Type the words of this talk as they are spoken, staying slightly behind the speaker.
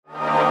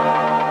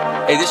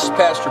Hey, this is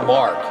Pastor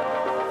Mark.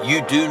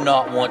 You do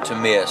not want to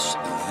miss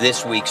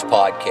this week's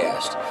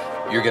podcast.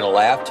 You're going to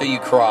laugh till you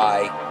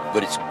cry,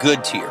 but it's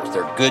good tears.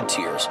 They're good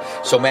tears.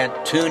 So, man,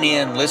 tune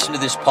in, listen to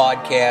this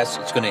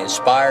podcast. It's going to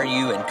inspire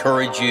you,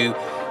 encourage you,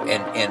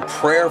 and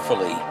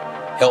prayerfully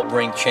help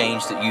bring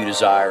change that you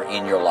desire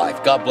in your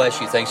life. God bless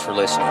you. Thanks for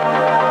listening.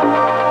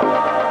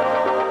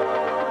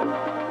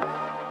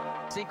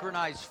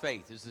 Synchronized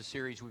Faith is the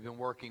series we've been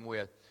working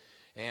with.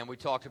 And we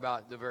talked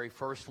about the very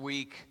first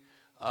week.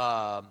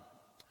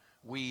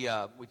 We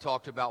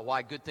talked about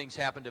why good things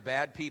happen to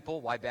bad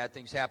people, why bad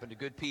things happen to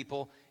good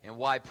people, and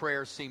why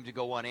prayers seem to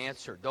go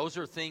unanswered. Those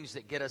are things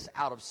that get us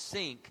out of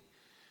sync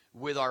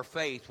with our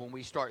faith when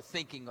we start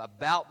thinking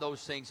about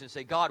those things and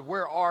say, God,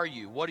 where are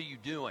you? What are you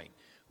doing?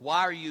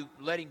 Why are you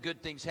letting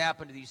good things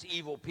happen to these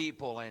evil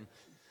people? And,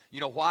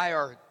 why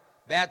are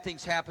bad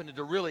things happening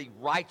to really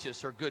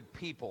righteous or good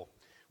people?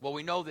 Well,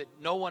 we know that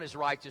no one is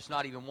righteous,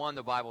 not even one,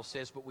 the Bible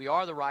says, but we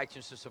are the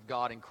righteousness of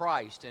God in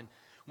Christ. And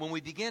when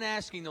we begin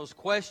asking those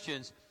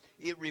questions,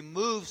 it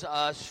removes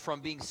us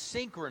from being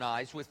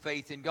synchronized with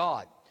faith in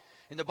God.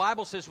 And the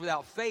Bible says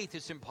without faith,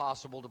 it's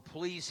impossible to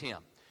please Him.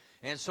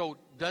 And so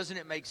doesn't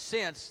it make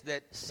sense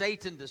that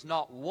Satan does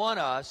not want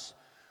us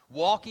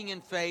walking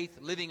in faith,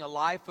 living a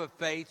life of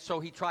faith, so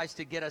he tries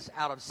to get us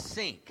out of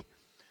sync?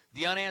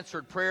 The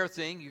unanswered prayer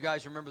thing, you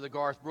guys remember the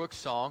Garth Brooks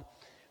song.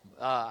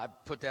 I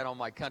put that on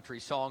my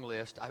country song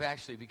list. I've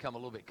actually become a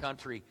little bit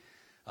country.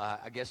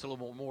 I guess a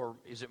little more,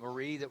 is it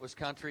Marie that was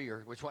country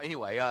or which one?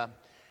 Anyway, a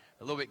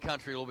little bit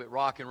country, a little bit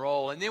rock and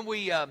roll. And then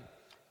we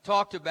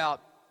talked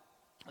about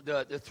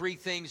the three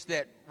things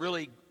that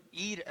really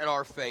eat at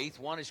our faith.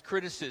 One is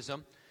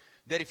criticism,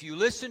 that if you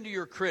listen to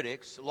your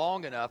critics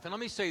long enough, and let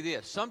me say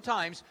this,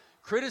 sometimes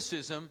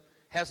criticism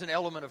has an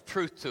element of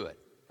truth to it,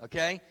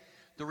 okay?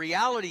 The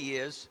reality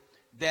is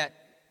that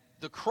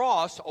the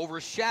cross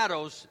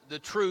overshadows the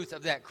truth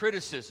of that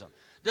criticism.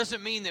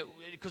 Doesn't mean that,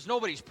 because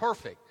nobody's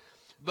perfect,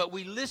 but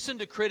we listen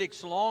to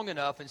critics long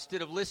enough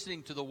instead of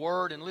listening to the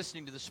Word and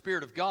listening to the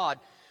Spirit of God,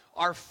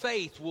 our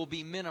faith will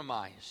be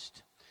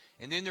minimized.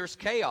 And then there's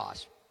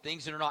chaos,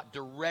 things that are not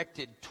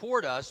directed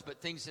toward us,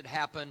 but things that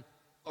happen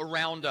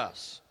around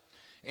us.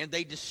 And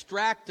they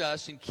distract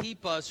us and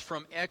keep us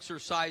from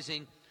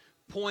exercising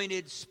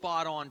pointed,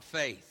 spot-on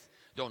faith.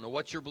 Don't know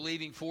what you're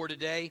believing for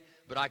today,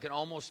 but I can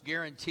almost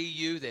guarantee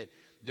you that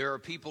there are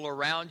people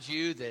around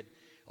you that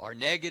are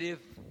negative.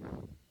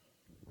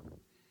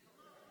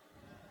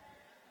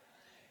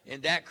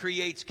 And that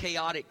creates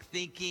chaotic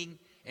thinking.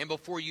 And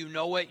before you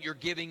know it, you're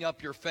giving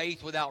up your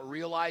faith without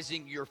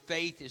realizing your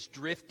faith is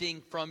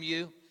drifting from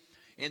you.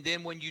 And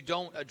then when you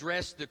don't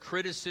address the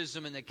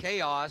criticism and the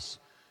chaos,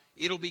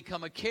 it'll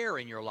become a care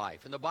in your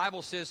life. And the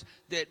Bible says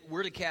that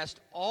we're to cast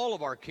all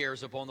of our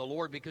cares upon the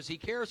Lord because He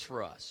cares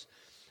for us.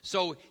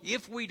 So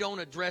if we don't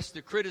address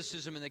the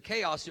criticism and the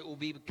chaos, it will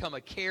become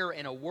a care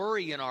and a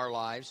worry in our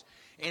lives.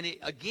 And it,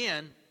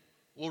 again,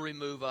 will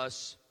remove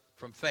us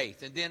from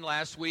faith. And then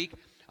last week,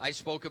 I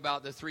spoke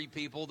about the three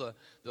people,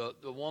 the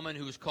woman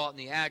who was caught in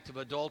the act of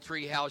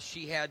adultery, how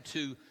she had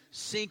to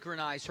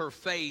synchronize her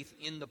faith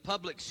in the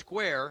public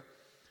square.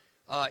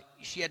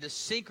 She had to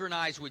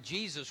synchronize with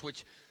Jesus,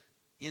 which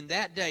in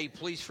that day,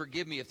 please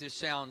forgive me if this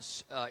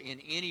sounds in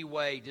any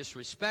way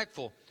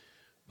disrespectful,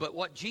 but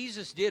what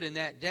Jesus did in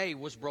that day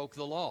was broke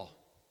the law.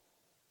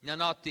 Now,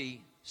 not the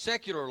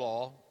secular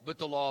law, but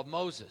the law of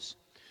Moses.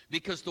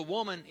 Because the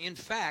woman, in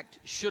fact,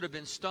 should have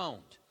been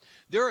stoned.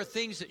 There are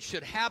things that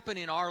should happen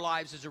in our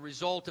lives as a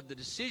result of the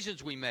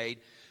decisions we made,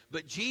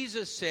 but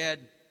Jesus said,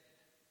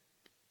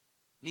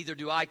 neither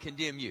do I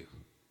condemn you.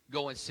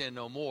 Go and sin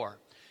no more.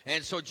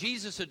 And so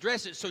Jesus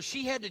addressed it. So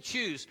she had to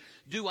choose,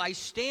 do I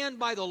stand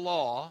by the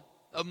law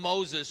of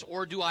Moses,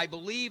 or do I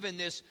believe in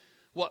this,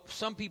 what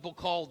some people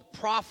call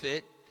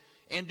prophet,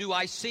 and do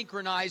I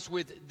synchronize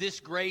with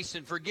this grace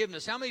and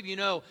forgiveness? How many of you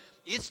know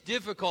it's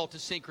difficult to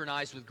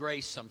synchronize with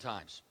grace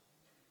sometimes?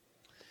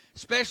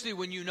 Especially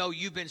when you know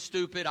you've been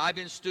stupid, I've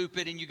been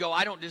stupid, and you go,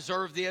 I don't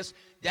deserve this.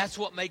 That's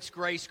what makes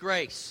grace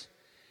grace,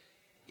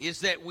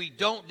 is that we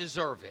don't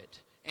deserve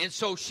it. And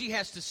so she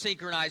has to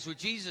synchronize with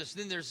Jesus.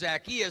 Then there's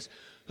Zacchaeus,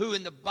 who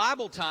in the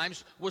Bible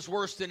times was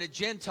worse than a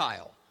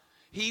Gentile.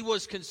 He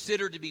was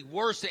considered to be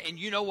worse, and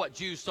you know what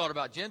Jews thought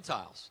about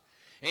Gentiles.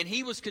 And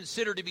he was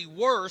considered to be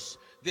worse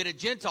than a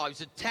Gentile. He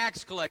was a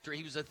tax collector.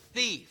 He was a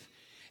thief.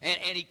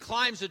 And he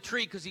climbs a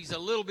tree because he's a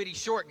little bitty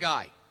short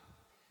guy,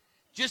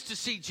 just to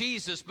see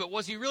Jesus. But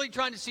was he really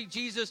trying to see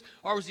Jesus,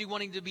 or was he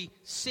wanting to be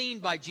seen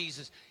by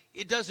Jesus?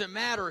 It doesn't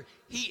matter.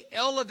 He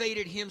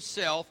elevated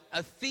himself,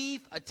 a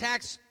thief, a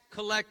tax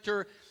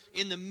collector,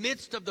 in the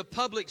midst of the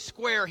public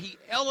square. He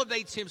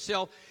elevates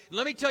himself.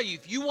 Let me tell you,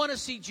 if you want to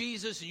see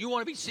Jesus and you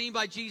want to be seen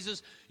by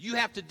Jesus, you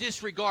have to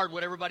disregard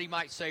what everybody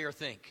might say or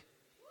think.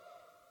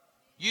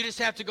 You just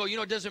have to go,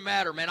 it doesn't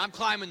matter, man. I'm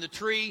climbing the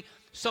tree.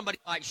 Somebody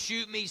might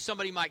shoot me.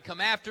 Somebody might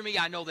come after me.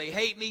 I know they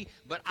hate me,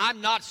 but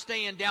I'm not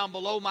staying down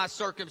below my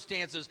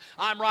circumstances.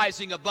 I'm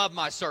rising above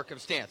my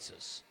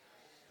circumstances.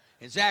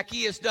 And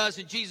Zacchaeus does,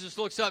 and Jesus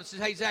looks up and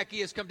says, hey,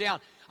 Zacchaeus, come down.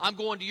 I'm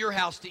going to your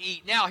house to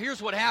eat. Now,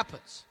 here's what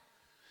happens.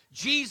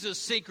 Jesus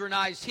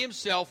synchronized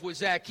himself with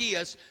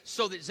Zacchaeus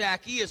so that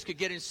Zacchaeus could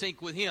get in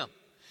sync with him.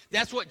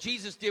 That's what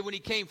Jesus did when he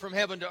came from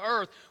heaven to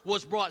earth,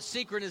 was brought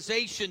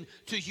synchronization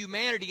to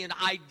humanity and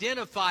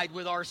identified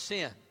with our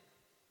sin.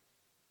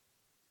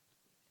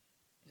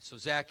 And so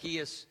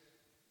Zacchaeus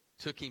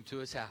took him to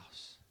his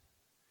house.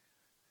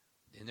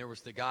 And there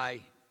was the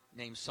guy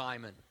named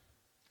Simon.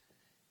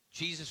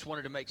 Jesus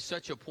wanted to make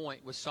such a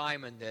point with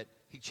Simon that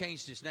he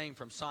changed his name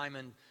from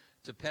Simon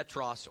to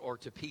Petros, or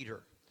to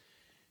Peter.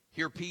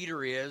 Here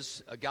Peter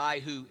is, a guy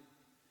who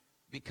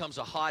becomes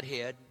a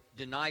hothead,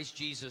 denies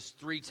Jesus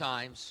 3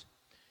 times.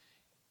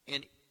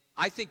 And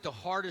I think the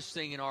hardest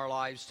thing in our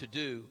lives to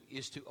do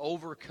is to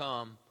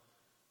overcome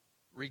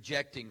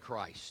rejecting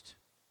Christ.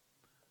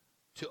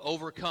 To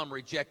overcome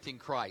rejecting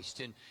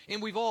Christ.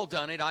 And we've all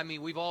done it. I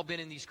mean, we've all been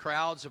in these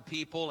crowds of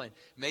people, and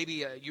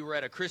maybe you were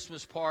at a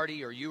Christmas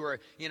party or you were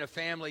in a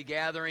family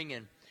gathering,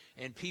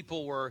 and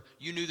people were,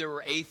 you knew there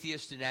were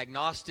atheists and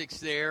agnostics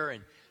there,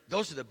 and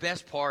those are the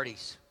best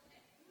parties.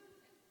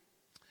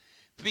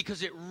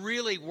 Because it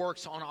really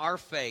works on our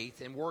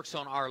faith and works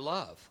on our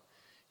love.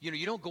 You know,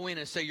 you don't go in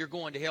and say you're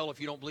going to hell if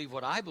you don't believe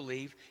what I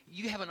believe.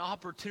 You have an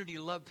opportunity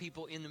to love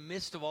people in the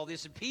midst of all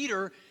this. And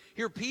Peter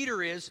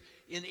is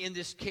in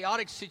this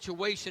chaotic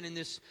situation, in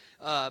this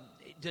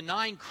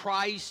denying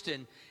Christ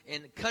and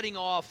cutting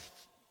off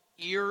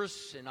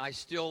ears. And I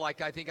still,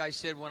 like I think I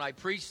said when I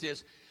preached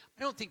this,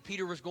 I don't think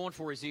Peter was going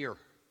for his ear.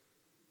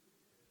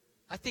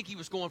 I think he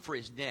was going for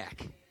his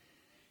neck.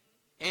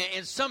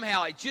 And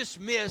somehow it just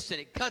missed, and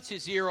it cuts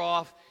his ear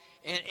off.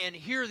 And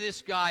here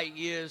this guy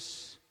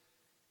is,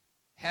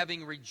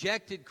 having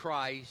rejected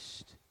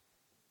Christ,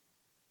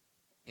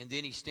 and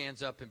then he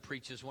stands up and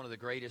preaches one of the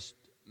greatest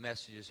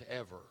messages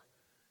ever.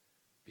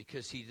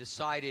 Because he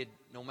decided,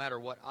 no matter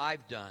what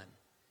I've done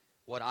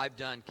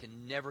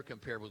can never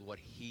compare with what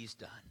he's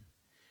done.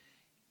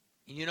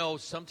 And you know,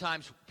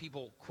 sometimes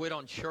people quit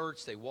on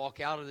church, they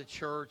walk out of the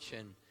church,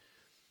 and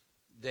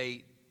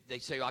they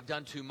say, I've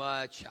done too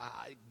much,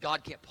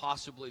 God can't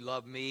possibly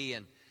love me,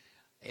 and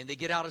they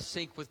get out of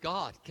sync with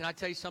God. Can I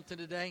tell you something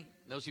today?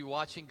 Those of you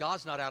watching,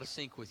 God's not out of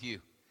sync with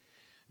you.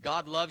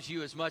 God loves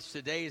you as much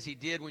today as he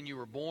did when you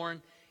were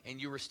born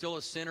and you were still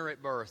a sinner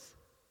at birth.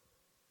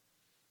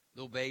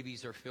 Little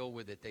babies are filled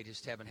with it. They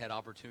just haven't had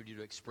opportunity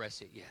to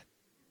express it yet.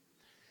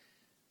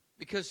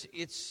 Because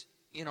it's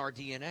in our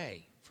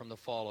DNA from the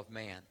fall of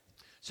man.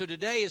 So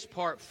today is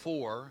part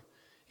 4.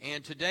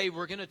 And today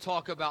we're going to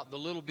talk about the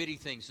little bitty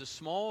things, the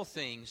small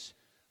things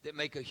that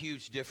make a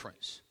huge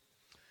difference.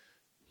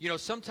 You know,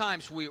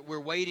 sometimes we're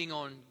waiting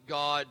on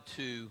God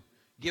to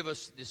give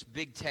us this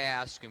big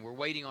task, and we're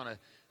waiting on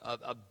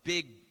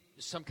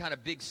some kind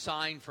of big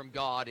sign from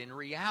God. In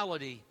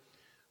reality,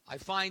 I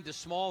find the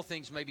small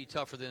things may be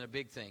tougher than the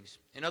big things.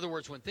 In other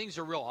words, when things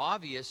are real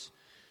obvious,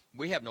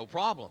 we have no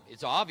problem.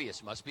 It's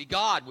obvious. Must be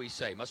God, we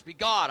say. Must be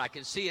God. I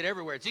can see it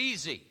everywhere. It's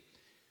easy.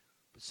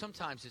 But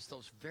sometimes it's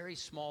those very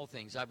small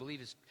things. I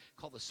believe it's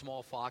called the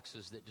small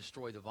foxes that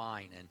destroy the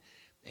vine.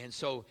 And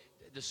so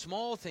the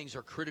small things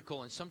are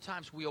critical, and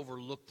sometimes we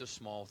overlook the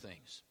small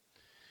things.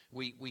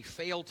 We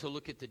fail to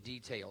look at the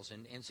details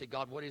and say,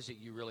 God, what is it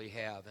you really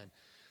have? And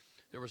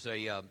there was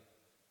a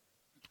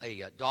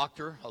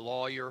doctor, a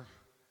lawyer,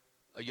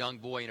 a young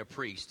boy, and a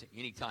priest.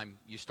 Anytime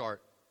you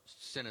start a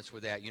sentence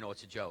with that, you know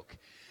it's a joke.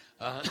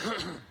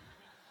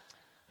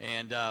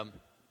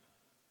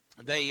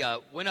 They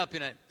went up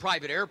in a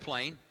private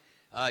airplane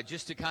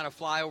just to kind of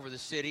fly over the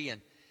city.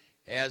 And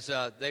as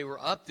they were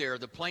up there,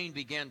 the plane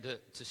began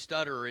to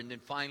stutter, and then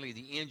finally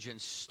the engine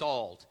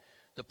stalled.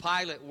 The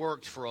pilot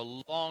worked for a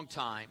long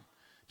time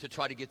to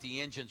try to get the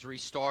engines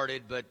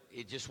restarted, but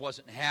it just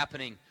wasn't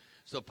happening.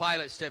 So the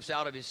pilot steps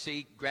out of his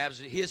seat, grabs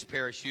his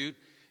parachute,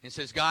 and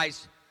says,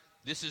 guys,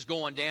 this is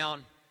going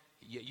down.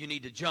 You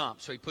need to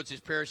jump. So he puts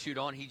his parachute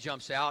on. He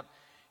jumps out.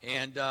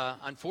 And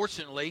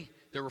unfortunately,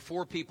 there were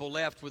 4 people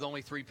left with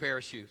only 3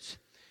 parachutes.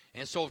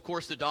 And so, of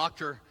course, the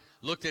doctor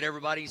looked at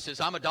everybody. He says,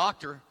 I'm a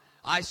doctor.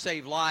 I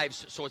save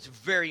lives, so it's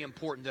very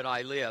important that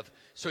I live.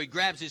 So he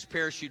grabs his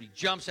parachute. He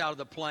jumps out of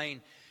the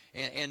plane.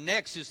 And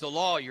next is the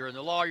lawyer. And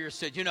the lawyer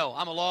said, you know,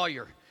 I'm a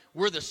lawyer.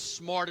 We're the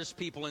smartest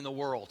people in the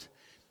world.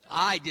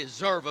 I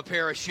deserve a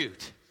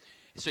parachute.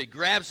 So he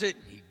grabs it.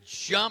 He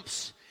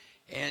jumps.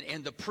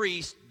 And the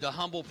priest, the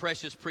humble,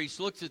 precious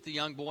priest, looks at the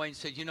young boy and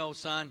said, you know,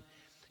 son,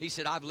 he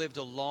said, I've lived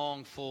a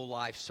long, full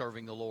life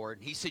serving the Lord.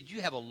 He said,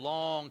 you have a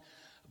long,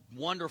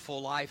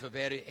 wonderful life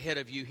ahead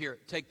of you. Here,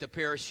 take the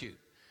parachute.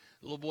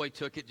 The little boy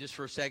took it just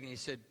for a second. He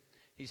said,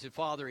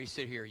 Father, he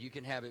said, here, you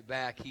can have it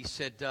back. He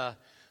said,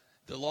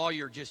 the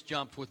lawyer just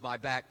jumped with my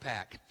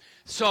backpack.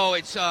 So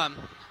it's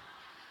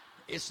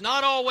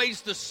not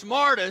always the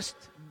smartest.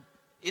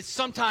 It's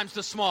sometimes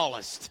the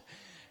smallest.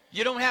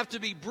 You don't have to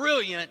be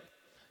brilliant.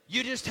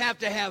 You just have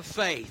to have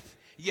faith.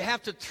 You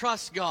have to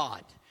trust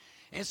God.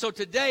 And so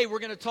today we're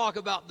going to talk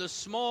about the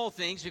small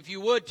things. If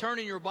you would, turn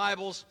in your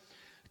Bibles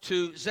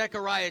to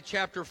Zechariah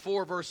chapter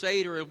 4, verse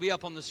 8, or it'll be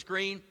up on the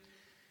screen.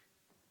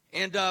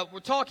 And we're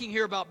talking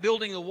here about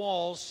building the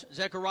walls.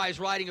 Zechariah is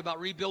writing about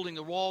rebuilding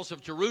the walls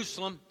of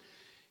Jerusalem.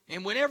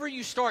 And whenever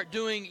you start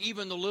doing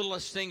even the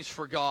littlest things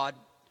for God,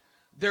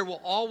 there will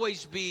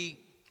always be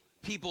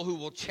people who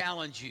will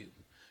challenge you.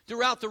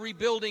 Throughout the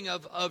rebuilding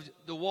of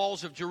the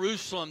walls of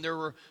Jerusalem, there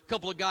were a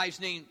couple of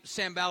guys named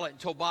Sanballat and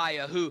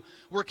Tobiah who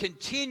were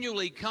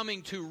continually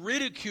coming to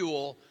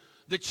ridicule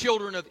the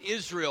children of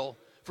Israel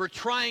for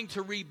trying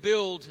to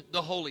rebuild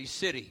the holy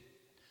city.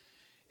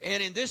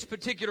 And in this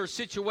particular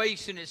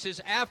situation, it says,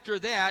 after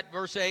that,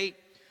 verse 8,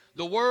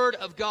 the word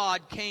of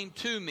God came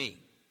to me.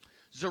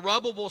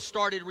 Zerubbabel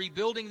started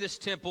rebuilding this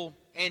temple,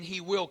 and he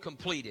will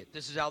complete it.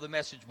 This is how the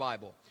Message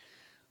Bible.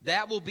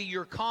 That will be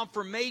your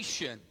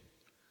confirmation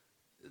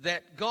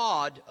that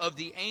God of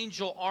the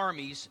angel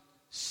armies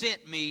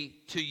sent me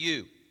to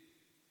you.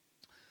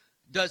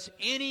 Does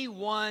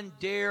anyone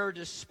dare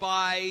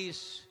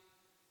despise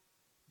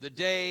the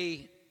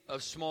day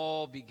of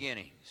small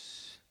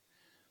beginnings?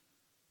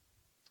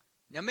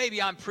 Now,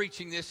 maybe I'm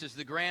preaching this as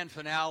the grand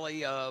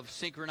finale of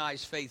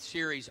Synchronized Faith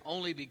series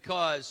only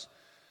because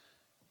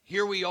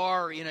here we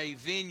are in a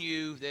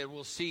venue that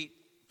will seat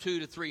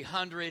 200 to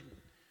 300,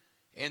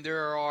 and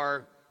there are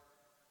a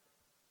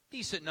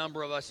decent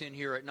number of us in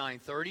here at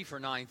 9:30 for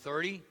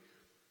 9:30.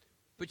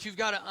 But you've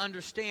got to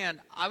understand,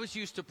 I was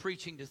used to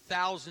preaching to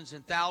thousands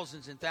and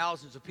thousands and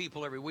thousands of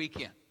people every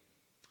weekend.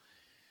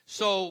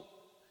 So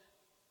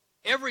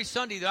every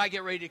Sunday that I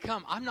get ready to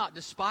come, I'm not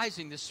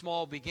despising this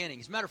small beginning.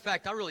 As a matter of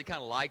fact, I really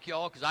kind of like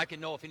y'all because I can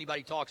know if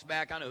anybody talks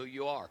back, I know who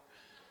you are.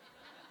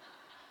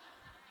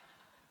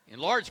 In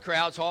large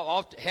crowds,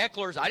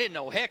 hecklers, I didn't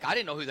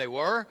know who they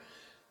were.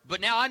 But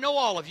now I know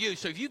all of you.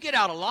 So if you get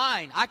out of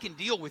line, I can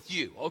deal with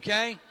you,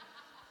 okay?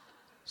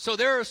 So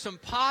there are some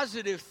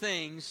positive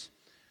things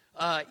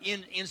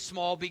in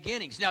small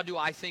beginnings. Now, do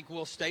I think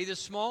we'll stay this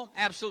small?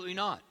 Absolutely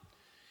not.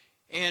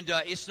 And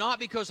it's not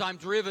because I'm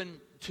driven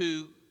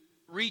to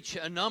reach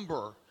a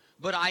number,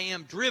 but I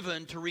am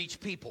driven to reach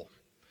people.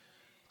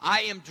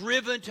 I am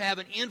driven to have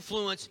an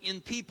influence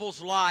in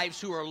people's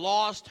lives who are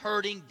lost,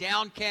 hurting,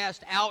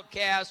 downcast,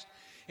 outcast,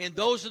 and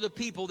those are the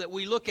people that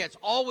we look at. It's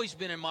always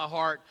been in my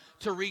heart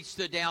to reach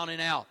the down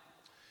and out.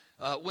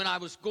 When I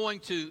was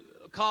going to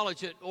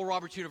college at Oral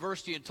Roberts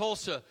University in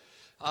Tulsa,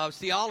 I was a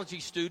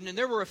theology student, and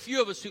there were a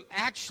few of us who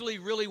actually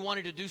really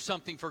wanted to do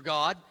something for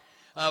God.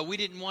 We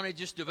didn't want to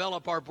just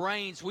develop our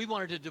brains. We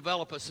wanted to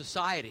develop a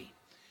society.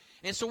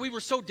 And so we were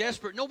so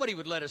desperate, nobody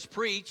would let us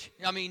preach.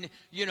 I mean,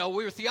 we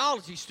were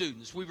theology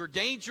students. We were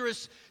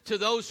dangerous to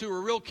those who were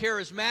real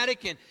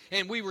charismatic,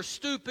 and we were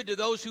stupid to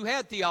those who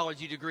had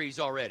theology degrees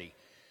already.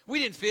 We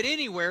didn't fit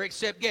anywhere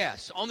except,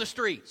 on the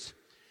streets.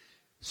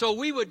 So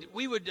we would,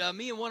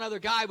 me and one other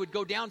guy would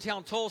go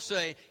downtown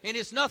Tulsa, and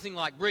it's nothing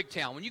like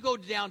Bricktown. When you go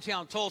to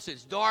downtown Tulsa,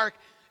 it's dark,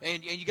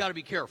 and you got to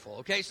be careful,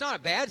 okay? It's not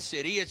a bad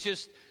city. It's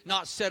just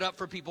not set up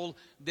for people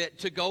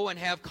to go and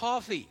have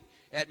coffee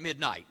at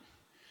midnight.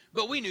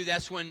 But we knew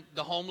that's when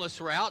the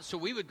homeless were out, so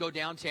we would go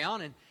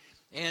downtown,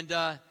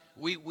 and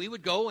we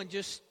would go and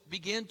just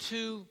begin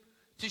to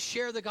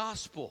share the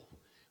gospel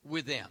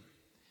with them.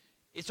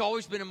 It's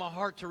always been in my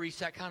heart to reach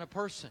that kind of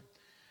person.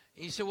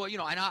 And you say, well,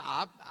 and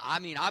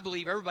I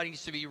believe everybody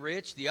needs to be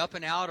rich. The up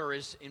and out are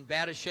as in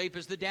bad a shape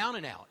as the down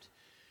and out.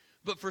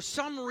 But for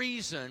some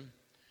reason,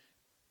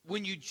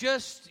 when you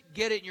just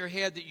get it in your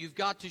head that you've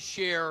got to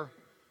share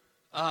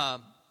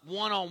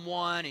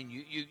one-on-one, and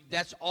you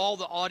that's all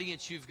the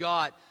audience you've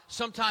got,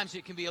 sometimes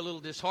it can be a little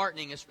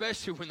disheartening,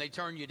 especially when they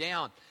turn you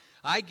down.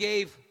 I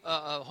gave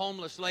a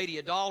homeless lady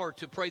 $1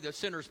 to pray the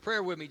sinner's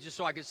prayer with me just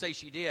so I could say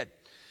she did.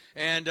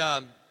 And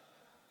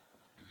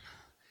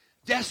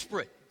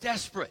desperate.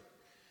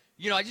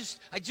 I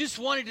just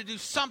wanted to do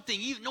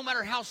something, even no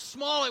matter how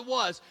small it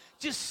was,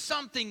 just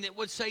something that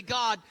would say,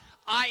 God,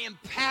 I am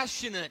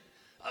passionate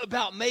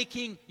about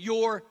making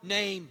your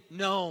name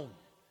known.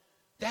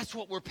 That's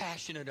what we're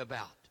passionate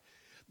about.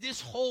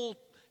 This whole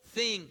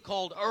thing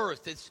called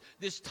earth, it's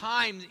this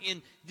time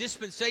in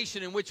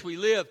dispensation in which we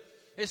live,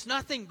 it's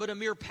nothing but a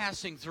mere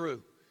passing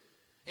through.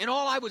 And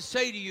all I would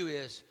say to you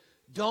is,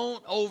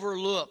 don't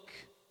overlook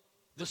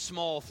the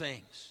small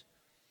things.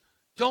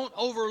 Don't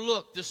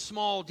overlook the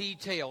small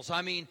details.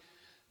 I mean,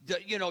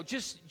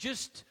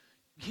 just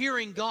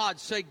hearing God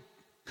say,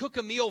 cook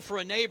a meal for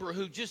a neighbor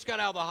who just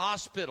got out of the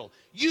hospital.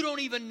 You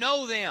don't even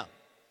know them.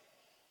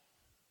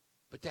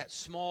 But that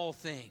small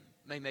thing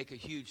may make a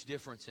huge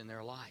difference in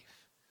their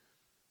life.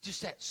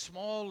 Just that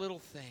small little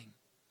thing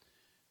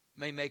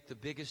may make the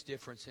biggest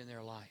difference in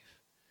their life.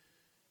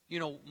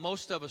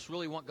 Most of us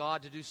really want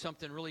God to do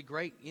something really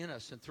great in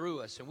us and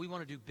through us, and we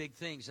want to do big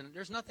things, and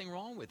there's nothing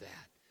wrong with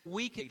that.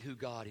 We can who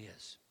God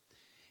is.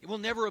 We'll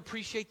never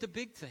appreciate the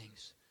big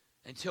things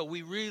until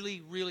we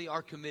really, really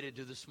are committed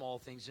to the small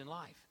things in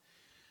life.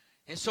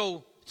 And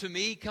so, to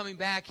me, coming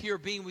back here,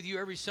 being with you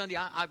every Sunday,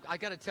 I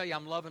got to tell you,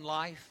 I'm loving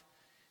life.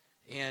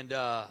 And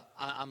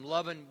I'm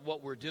loving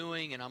what we're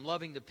doing, and I'm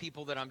loving the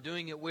people that I'm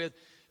doing it with.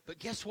 But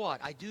guess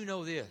what? I do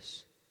know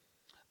this.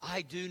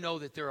 I do know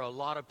that there are a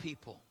lot of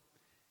people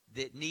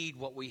that need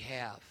what we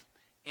have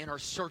and are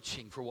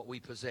searching for what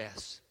we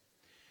possess.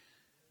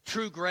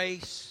 True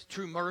grace,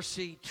 true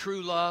mercy,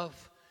 true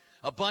love.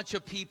 a bunch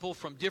of people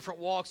from different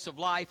walks of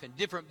life and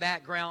different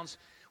backgrounds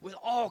with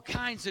all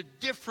kinds of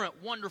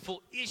different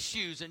wonderful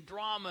issues and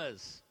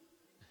dramas.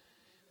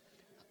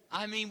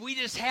 I mean, we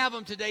just have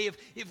them today.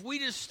 If we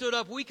just stood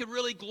up, we could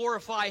really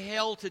glorify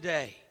hell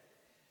today.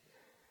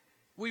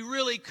 We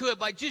really could,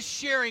 by just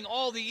sharing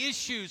all the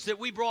issues that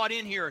we brought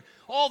in here,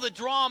 all the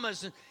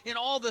dramas and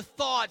all the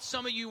thoughts.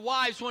 Some of you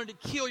wives wanted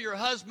to kill your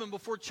husband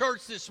before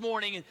church this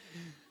morning, and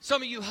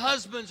some of you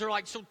husbands are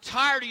like so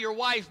tired of your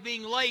wife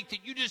being late that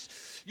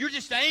you're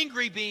just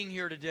angry being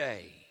here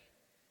today.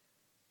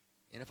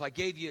 And if I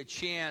gave you a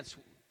chance,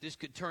 this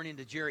could turn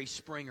into Jerry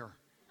Springer.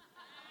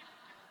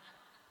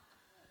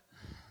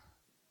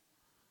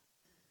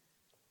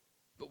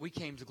 But we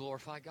came to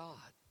glorify God.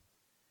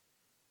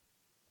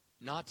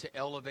 Not to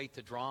elevate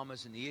the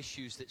dramas and the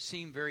issues that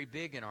seem very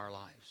big in our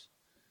lives.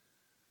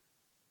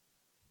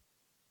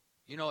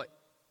 You know,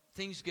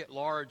 things get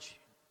large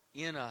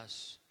in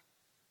us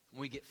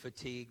when we get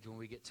fatigued, when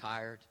we get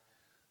tired.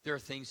 There are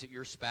things that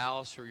your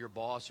spouse or your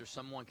boss or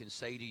someone can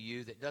say to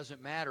you that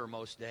doesn't matter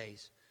most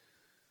days.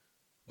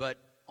 But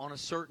on a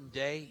certain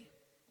day,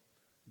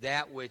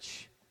 that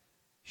which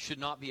should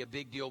not be a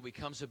big deal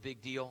becomes a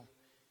big deal.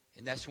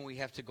 And that's when we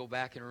have to go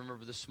back and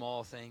remember the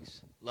small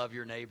things. Love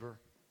your neighbor.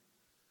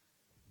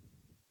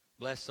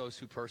 Bless those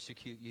who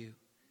persecute you.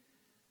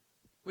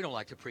 We don't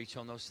like to preach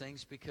on those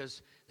things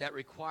because that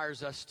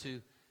requires us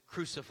to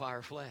crucify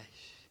our flesh.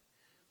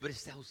 But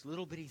it's those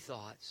little bitty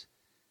thoughts.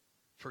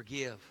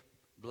 Forgive,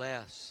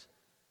 bless,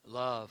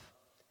 love,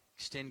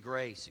 extend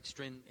grace,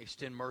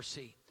 extend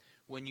mercy.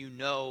 When you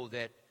know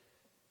that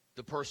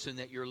the person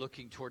that you're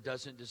looking toward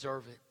doesn't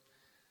deserve it.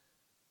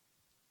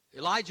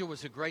 Elijah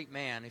was a great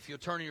man. If you'll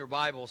turn in your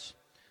Bibles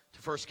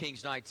to 1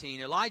 Kings 19,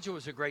 Elijah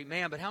was a great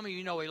man, but how many of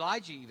you know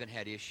Elijah even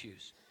had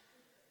issues?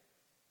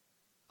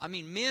 I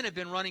mean, men have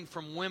been running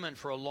from women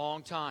for a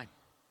long time.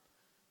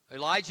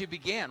 Elijah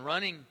began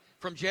running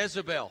from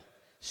Jezebel,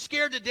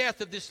 scared to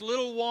death of this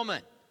little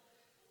woman.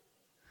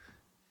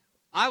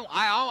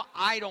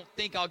 I don't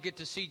think I'll get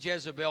to see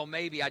Jezebel.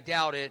 Maybe, I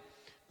doubt it.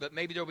 But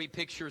maybe there'll be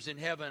pictures in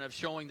heaven of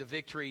showing the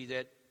victory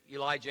that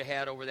Elijah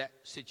had over that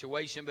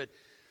situation. But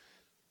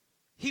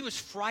he was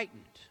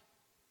frightened.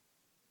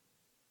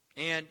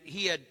 And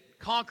he had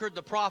conquered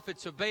the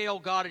prophets of Baal.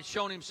 God had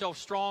shown himself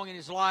strong in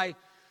his life.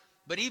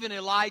 But even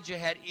Elijah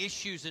had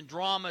issues and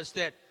dramas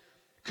that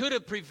could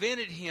have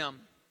prevented him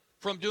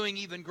from doing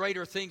even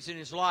greater things in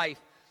his life.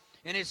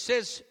 And it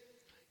says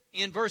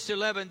in verse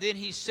 11, then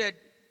he said,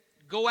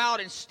 go out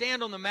and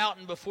stand on the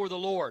mountain before the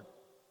Lord.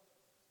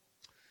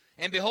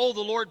 And behold,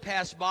 the Lord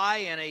passed by,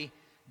 and a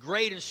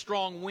great and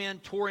strong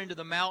wind tore into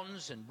the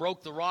mountains and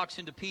broke the rocks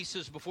into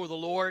pieces before the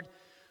Lord.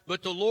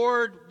 But the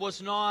Lord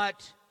was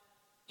not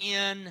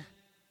in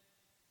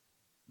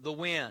the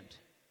wind.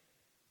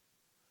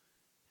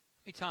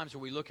 How many times are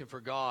we looking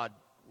for God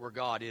where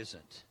God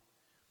isn't?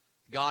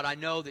 God, I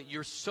know that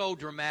you're so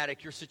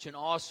dramatic. You're such an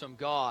awesome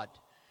God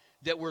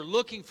that we're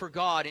looking for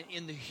God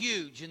in the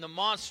huge, in the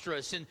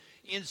monstrous,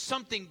 in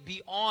something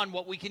beyond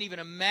what we can even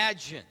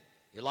imagine.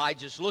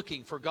 Elijah's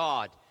looking for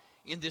God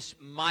in this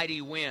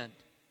mighty wind.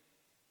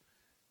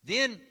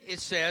 Then it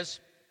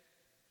says,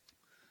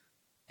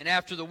 and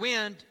after the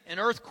wind, an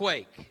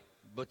earthquake.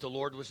 But the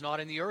Lord was not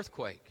in the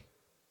earthquake.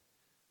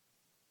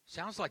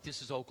 Sounds like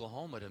this is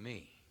Oklahoma to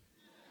me.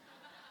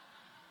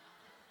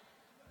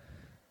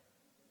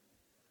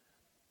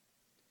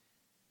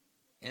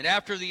 And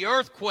after the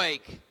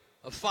earthquake,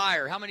 a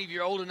fire. How many of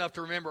you are old enough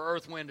to remember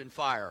earth, wind, and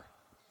fire?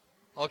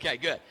 Okay,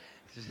 good.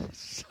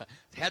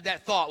 Had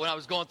that thought when I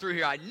was going through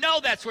here. I know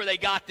that's where they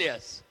got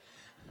this.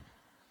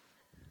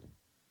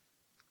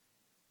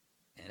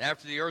 And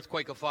after the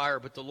earthquake, a fire,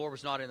 but the Lord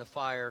was not in the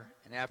fire.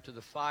 And after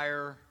the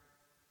fire,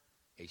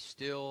 a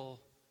still,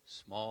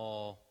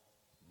 small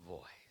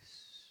voice.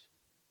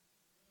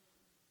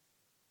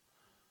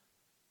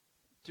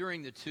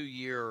 During the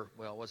 2-year,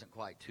 well, it wasn't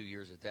quite 2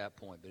 years at that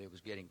point, but it was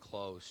getting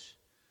close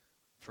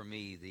for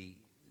me,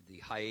 the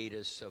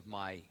hiatus of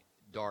my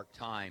dark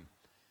time.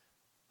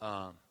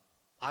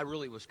 I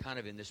really was kind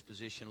of in this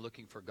position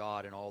looking for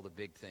God in all the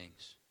big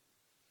things.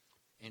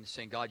 And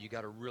saying, God, you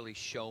got to really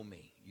show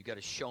me. You got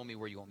to show me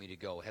where you want me to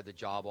go. I had the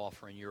job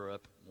offer in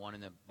Europe, one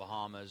in the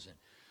Bahamas, and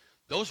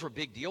those were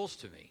big deals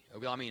to me.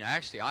 I mean,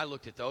 actually, I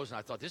looked at those and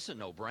I thought, this is a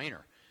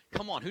no-brainer.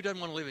 Come on, who doesn't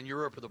want to live in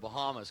Europe or the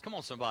Bahamas? Come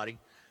on, somebody.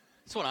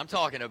 That's what I'm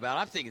talking about.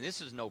 I'm thinking,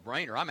 this is a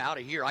no-brainer. I'm out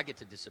of here. I get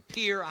to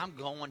disappear. I'm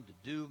going to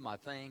do my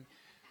thing.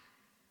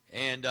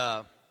 And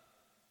lo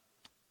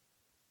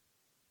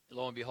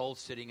and behold,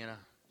 sitting in a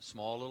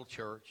small little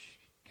church,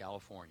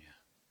 California,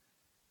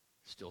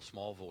 still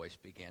small voice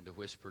began to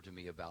whisper to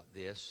me about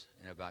this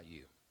and about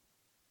you.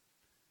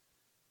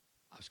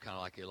 I was kind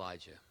of like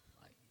Elijah.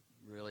 Like,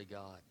 really,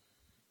 God?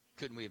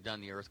 Couldn't we have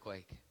done the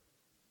earthquake?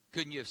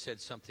 Couldn't you have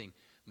said something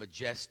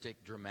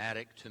majestic,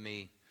 dramatic to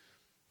me?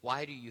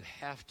 Why do you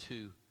have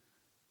to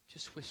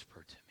just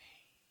whisper to me?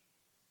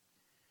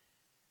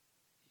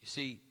 You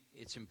see,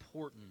 it's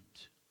important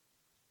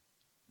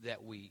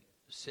that we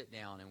sit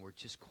down and we're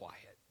just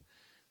quiet.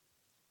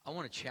 I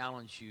want to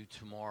challenge you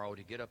tomorrow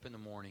to get up in the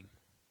morning,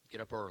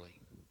 Get up early.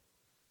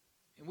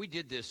 And we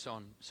did this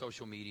on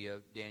social media.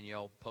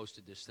 Danielle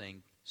posted this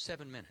thing.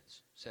 7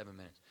 minutes. 7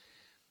 minutes.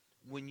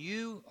 When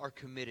you are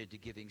committed to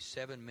giving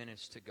 7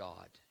 minutes to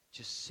God,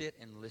 just sit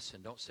and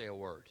listen. Don't say a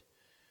word.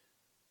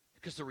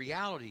 Because the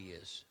reality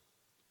is,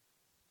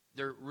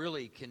 there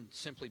really can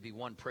simply be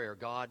one prayer.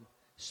 God,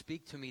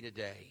 speak to me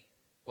today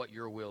what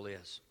your will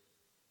is.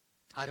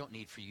 I don't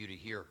need for you to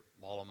hear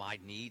all of my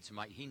needs.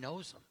 He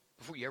knows them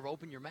before you ever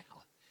open your mouth.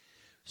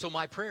 So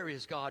my prayer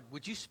is, God,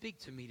 would you speak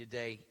to me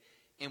today,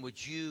 and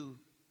would you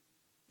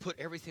put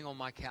everything on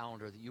my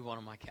calendar that you want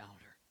on my calendar?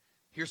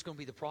 Here's going to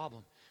be the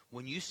problem.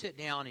 When you sit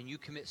down and you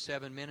commit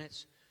 7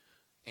 minutes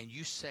and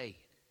you say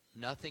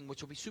nothing,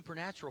 which will be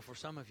supernatural for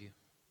some of you,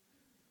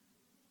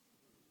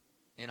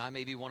 and I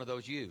may be one of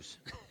those yous.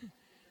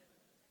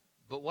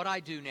 But what I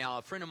do now,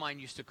 a friend of mine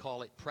used to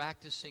call it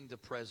practicing the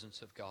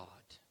presence of God.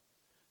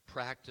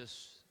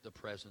 Practice the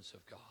presence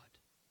of God.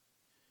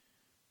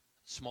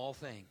 Small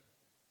thing,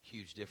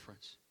 huge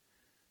difference.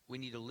 We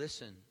need to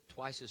listen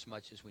twice as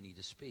much as we need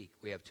to speak.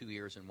 We have 2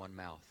 ears and 1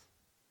 mouth.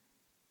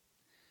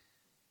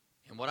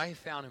 And what I have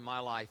found in my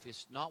life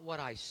is not what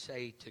I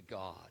say to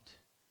God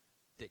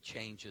that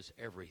changes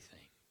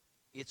everything.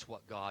 It's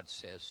what God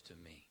says to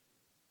me.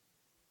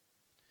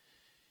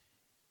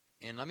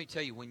 And let me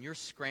tell you, when you're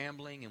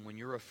scrambling and when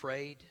you're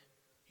afraid,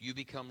 you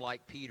become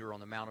like Peter on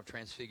the Mount of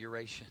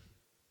Transfiguration.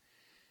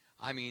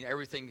 I mean,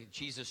 everything,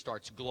 Jesus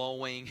starts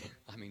glowing.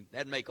 I mean,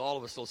 that'd make all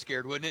of us a little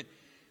scared, wouldn't it?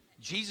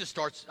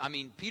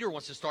 Peter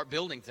wants to start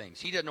building things.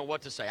 He doesn't know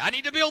what to say. I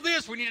need to build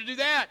this. We need to do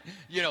that.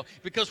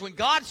 Because when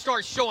God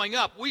starts showing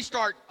up, we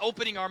start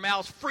opening our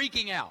mouths,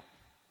 freaking out.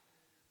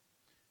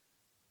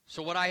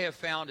 So what I have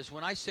found is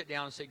when I sit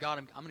down and say, God,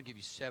 I'm going to give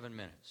you 7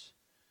 minutes.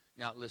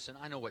 Now, listen,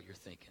 I know what you're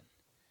thinking.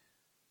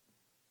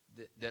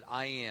 That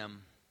I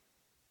am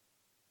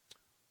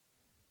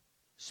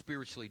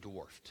spiritually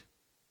dwarfed.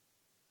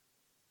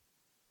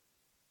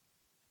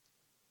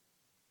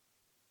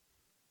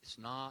 It's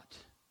not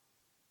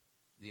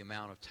the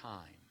amount of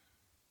time.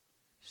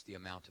 It's the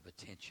amount of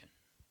attention.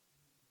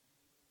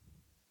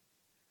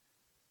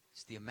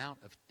 It's the amount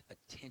of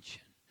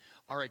attention.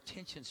 Our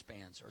attention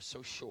spans are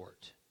so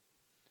short.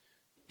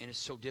 And it's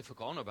so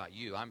difficult. I don't know about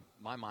you.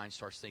 My mind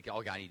starts thinking,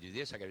 oh, I need to do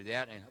this, I got to do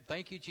that. And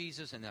thank you,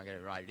 Jesus. And then I got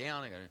to write it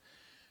down.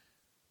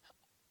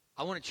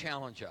 I want to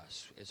challenge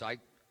us as I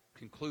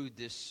conclude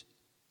this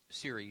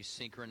series,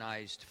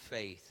 Synchronized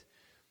Faith,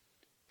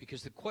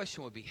 because the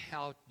question would be,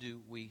 how do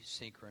we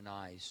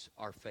synchronize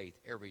our faith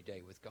every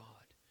day with God?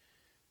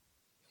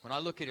 When I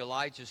look at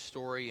Elijah's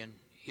story and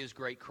his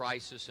great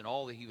crisis and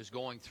all that he was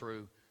going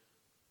through,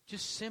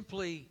 just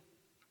simply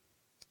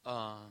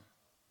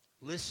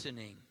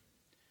listening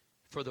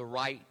for the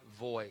right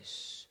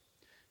voice.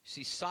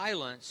 See,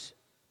 silence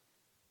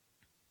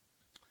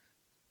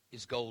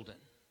is golden.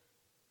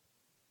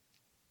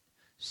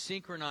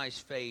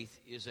 Synchronized faith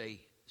is a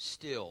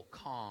still,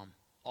 calm,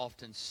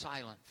 often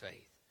silent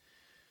faith.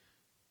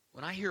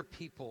 When I hear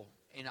people,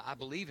 and I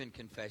believe in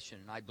confession,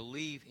 and I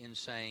believe in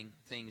saying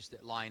things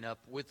that line up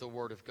with the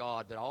Word of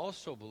God, but I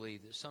also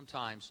believe that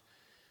sometimes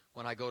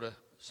when I go to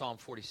Psalm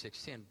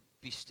 46:10,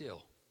 be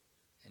still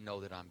and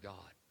know that I'm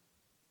God.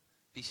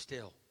 Be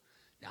still.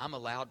 Now, I'm a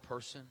loud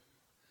person.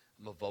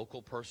 I'm a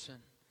vocal person.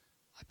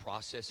 I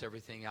process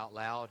everything out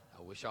loud.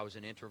 I wish I was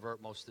an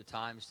introvert most of the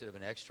time instead of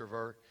an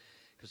extrovert,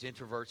 because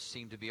introverts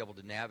seem to be able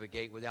to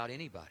navigate without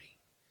anybody.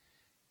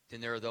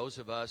 Then there are those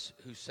of us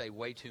who say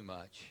way too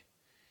much.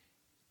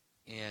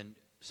 And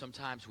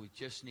sometimes we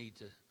just need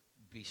to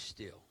be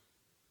still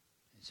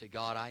and say,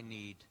 God, I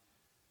need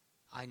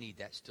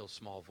that still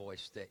small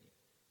voice that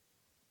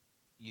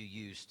you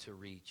used to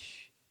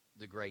reach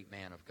the great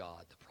man of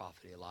God, the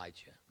prophet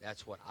Elijah.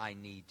 That's what I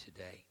need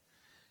today.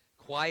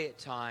 Quiet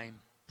time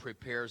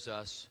prepares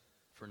us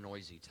for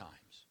noisy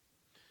times.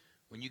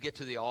 When you get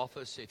to the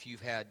office, if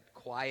you've had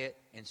quiet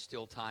and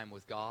still time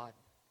with God,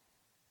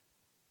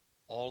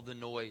 all the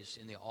noise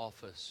in the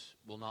office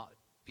will not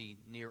be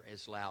near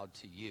as loud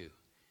to you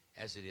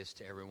as it is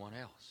to everyone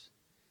else.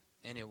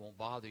 And it won't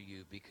bother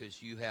you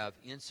because you have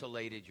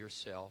insulated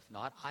yourself,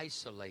 not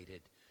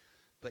isolated,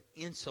 but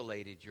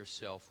insulated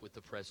yourself with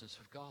the presence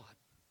of God.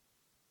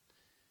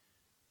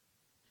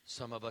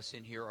 Some of us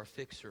in here are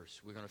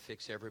fixers. We're going to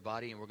fix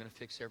everybody and we're going to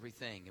fix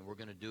everything. And we're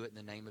going to do it in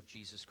the name of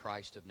Jesus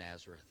Christ of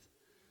Nazareth.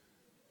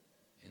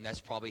 And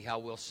that's probably how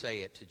we'll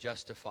say it to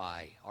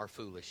justify our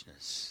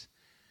foolishness.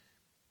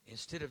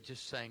 Instead of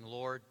just saying,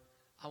 Lord,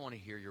 I want to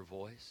hear your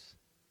voice.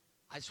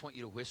 I just want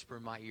you to whisper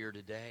in my ear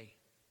today.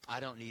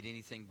 I don't need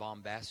anything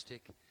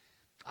bombastic.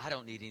 I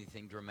don't need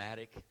anything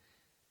dramatic.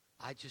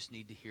 I just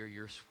need to hear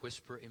your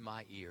whisper in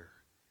my ear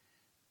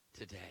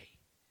today.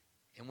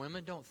 And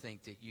women, don't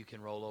think that you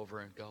can roll over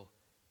and go,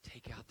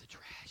 take out the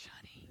trash,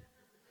 honey.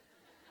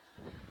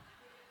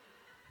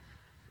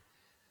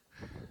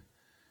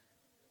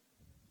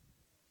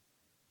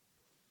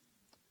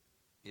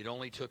 It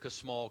only took a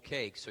small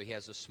cake, so he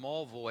has a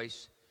small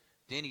voice.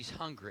 Then he's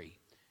hungry.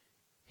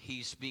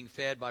 He's being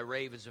fed by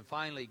ravens. And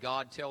finally,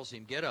 God tells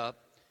him, get up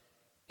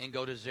and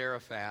go to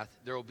Zarephath.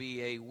 There will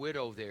be a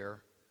widow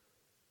there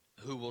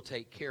who will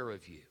take care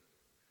of you.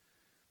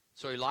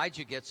 So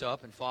Elijah gets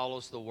up and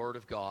follows the word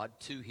of God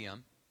to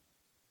him.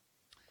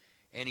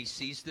 And he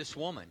sees this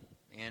woman.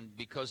 And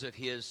because of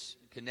his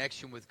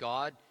connection with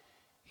God,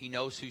 he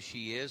knows who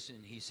she is.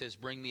 And he says,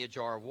 bring me a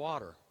jar of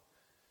water.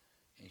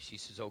 And she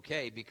says,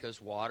 okay,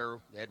 because water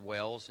had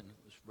wells and it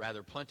was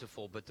rather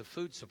plentiful, but the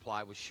food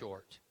supply was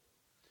short.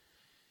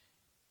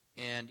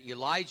 And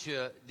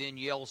Elijah then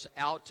yells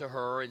out to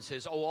her and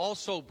says, oh,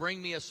 also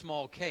bring me a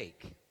small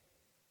cake.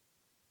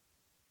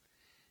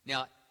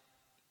 Now,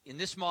 in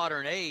this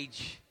modern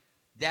age,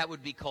 that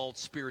would be called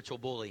spiritual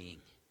bullying.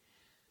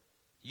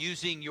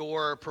 Using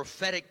your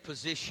prophetic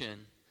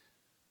position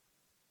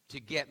to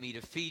get me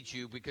to feed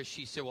you, because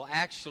she said, well,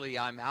 actually,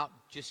 I'm out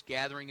just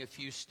gathering a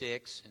few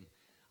sticks, and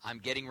I'm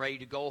getting ready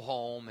to go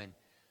home and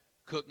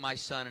cook my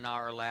son and I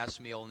our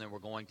last meal, and then we're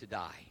going to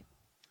die.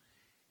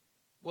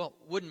 Well,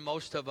 wouldn't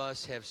most of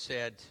us have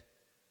said,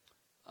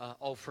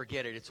 oh,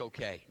 forget it, it's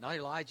okay. Not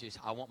Elijah's,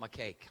 I want my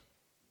cake.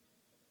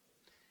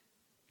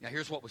 Now,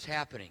 here's what was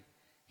happening.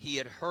 He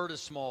had heard a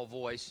small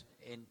voice,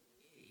 and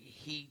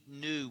he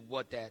knew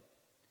what the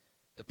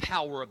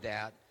power of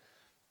that.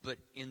 But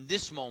in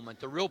this moment,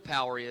 the real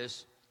power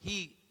is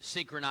he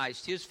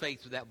synchronized his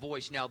faith with that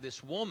voice. Now,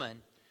 this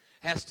woman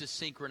has to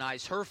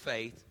synchronize her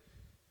faith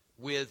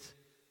with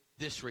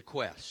this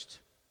request.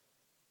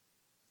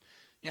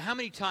 Now, how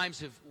many times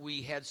have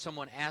we had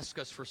someone ask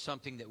us for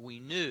something that we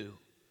knew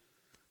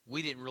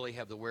we didn't really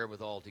have the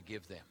wherewithal to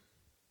give them?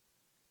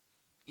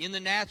 In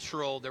the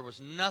natural, there was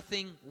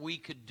nothing we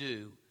could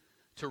do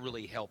to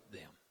really help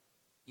them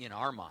in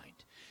our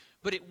mind.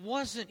 But it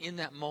wasn't in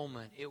that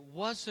moment. It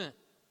wasn't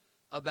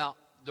about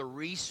the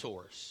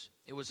resource.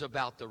 It was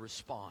about the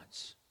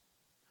response.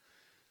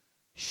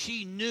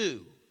 She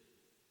knew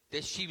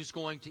that she was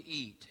going to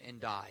eat and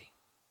die.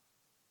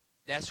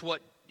 That's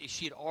what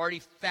she had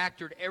already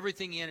factored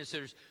everything in and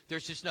said,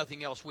 there's just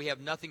nothing else. We have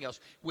nothing else.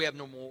 We have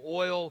no more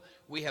oil.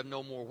 We have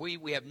no more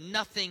wheat. We have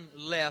nothing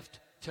left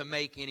to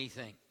make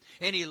anything.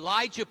 And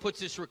Elijah puts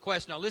this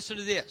request. Now listen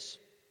to this.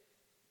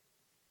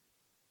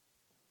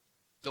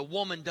 The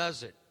woman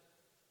does it.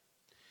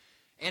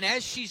 And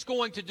as she's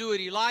going to do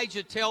it,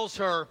 Elijah tells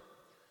her,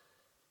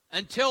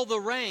 until the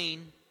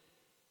rain.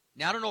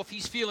 Now, I don't know if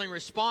he's feeling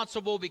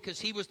responsible because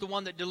he was the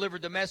one that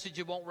delivered the message,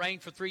 it won't rain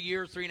for 3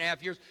 years,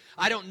 3.5 years.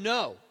 I don't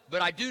know.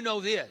 But I do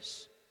know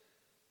this,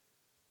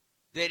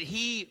 that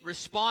he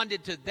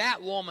responded to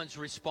that woman's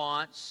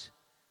response.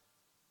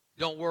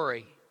 Don't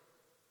worry.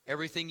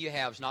 Everything you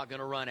have is not going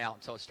to run out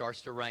until it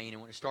starts to rain.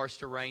 And when it starts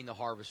to rain, the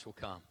harvest will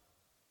come.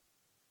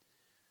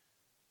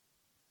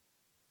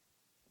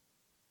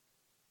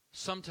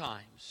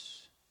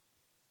 Sometimes,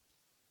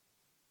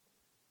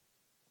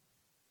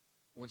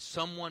 when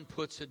someone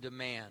puts a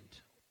demand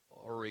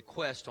or a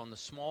request on the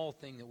small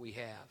thing that we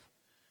have,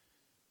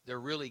 they're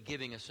really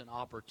giving us an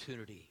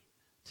opportunity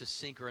to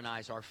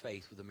synchronize our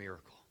faith with a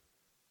miracle.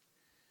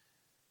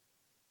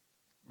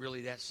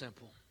 Really that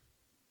simple.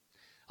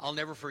 I'll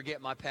never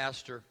forget my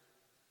pastor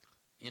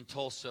in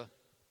Tulsa,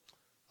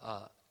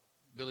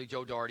 Billy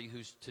Joe Daugherty,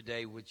 who's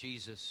today with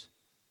Jesus.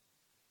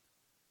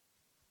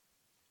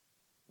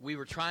 We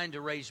were trying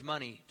to raise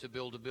money to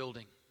build a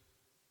building.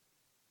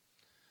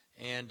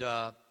 And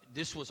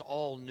this was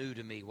all new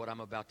to me, what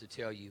I'm about to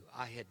tell you.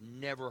 I had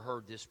never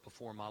heard this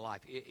before in my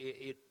life.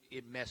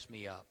 It messed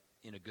me up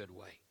in a good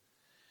way.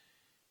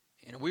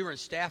 And we were in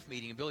staff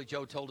meeting, and Billy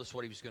Joe told us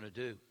what he was going to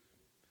do.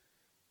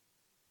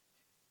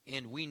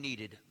 And we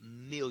needed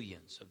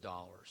millions of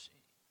dollars.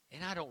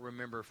 And I don't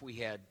remember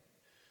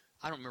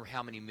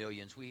how many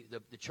millions.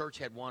 The church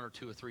had 1 or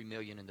 2 or 3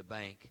 million in the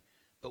bank,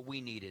 but we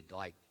needed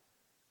like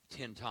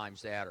 10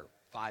 times that or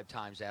 5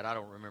 times that. I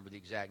don't remember the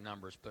exact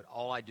numbers, but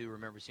all I do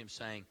remember is him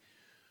saying,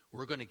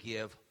 we're going to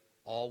give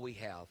all we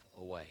have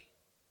away.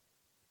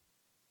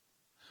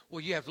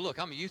 Well, you have to look,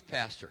 I'm a youth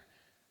pastor.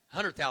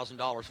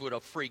 $100,000 would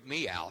have freaked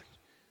me out.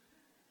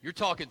 You're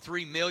talking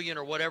 3 million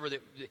or whatever.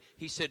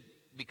 He said,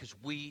 because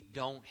we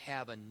don't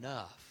have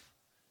enough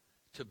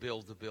to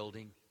build the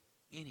building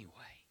anyway.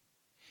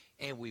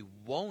 And we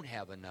won't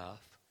have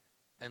enough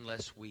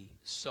unless we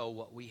sow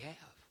what we have.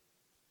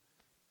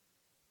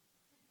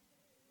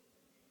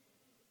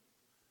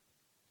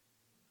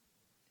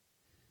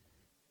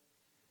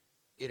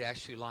 It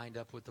actually lined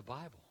up with the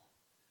Bible.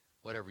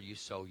 Whatever you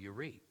sow, you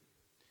reap.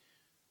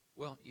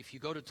 Well, if you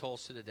go to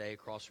Tulsa today,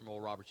 across from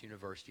Oral Roberts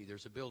University,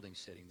 there's a building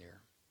sitting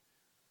there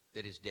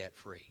that is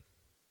debt-free.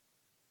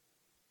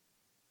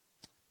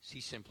 He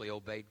simply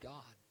obeyed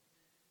God.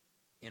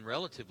 And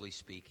relatively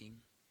speaking,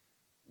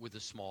 with the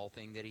small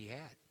thing that he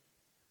had.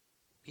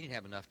 He didn't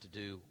have enough to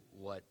do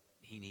what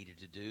he needed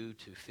to do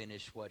to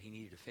finish what he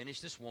needed to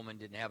finish. This woman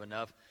didn't have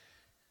enough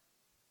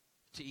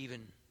to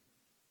even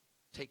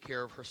take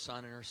care of her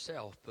son and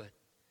herself, but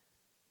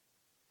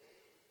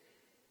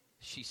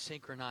she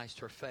synchronized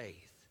her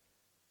faith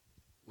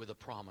with a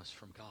promise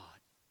from God.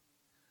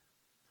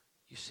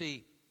 You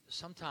see,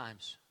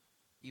 sometimes,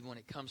 even when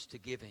it comes to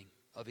giving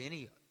of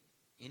any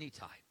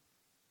type,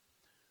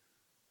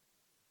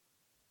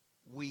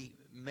 we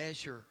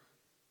measure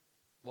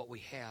what we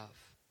have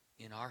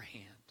in our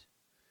hand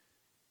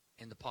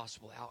and the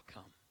possible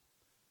outcome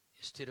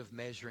instead of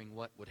measuring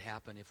what would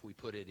happen if we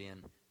put it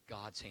in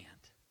God's hand.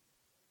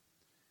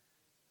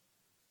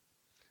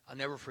 I'll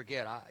never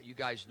forget, you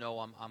guys know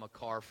I'm a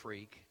car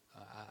freak.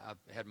 I've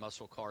had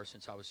muscle cars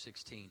since I was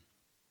 16.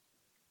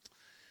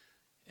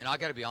 And I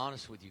got to be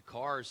honest with you,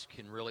 cars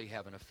can really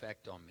have an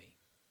effect on me.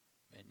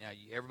 And now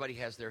everybody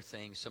has their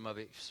thing.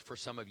 For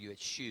some of you,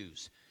 it's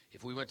shoes.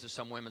 If we went to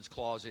some women's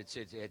closets,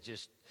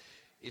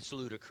 it's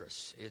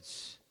ludicrous.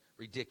 It's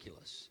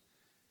ridiculous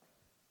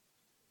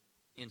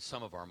in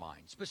some of our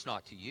minds. But it's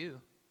not to you.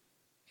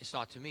 It's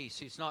not to me.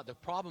 See, the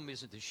problem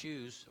isn't the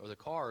shoes or the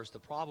cars. The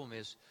problem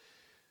is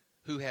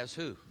who has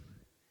who.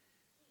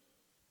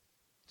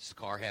 Does the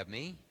car have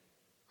me,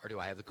 or do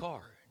I have the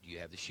car? Do you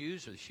have the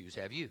shoes, or the shoes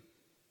have you?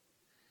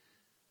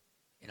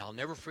 And I'll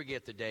never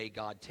forget the day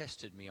God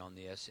tested me on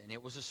this, and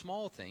it was a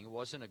small thing. It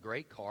wasn't a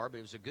great car, but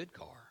it was a good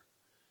car.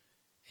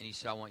 And he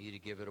said, I want you to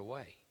give it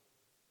away.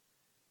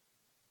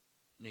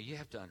 Now, you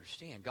have to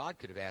understand, God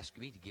could have asked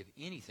me to give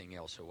anything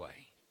else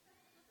away.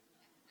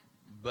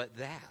 But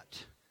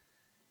that.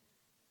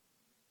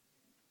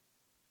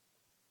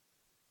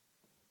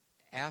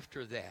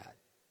 After that,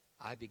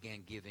 I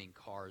began giving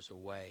cars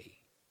away,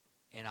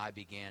 and I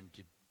began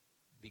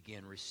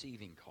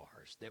receiving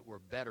cars that were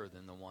better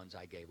than the ones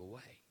I gave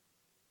away.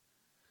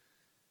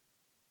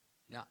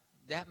 Now,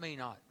 that may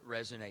not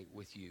resonate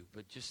with you,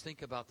 but just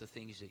think about the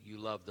things that you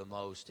love the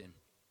most. And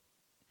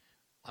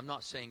I'm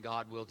not saying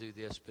God will do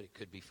this, but it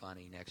could be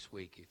funny next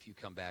week if you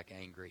come back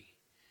angry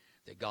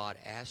that God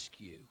asked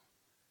you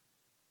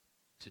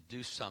to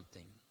do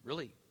something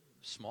really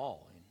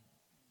small, and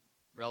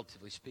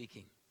relatively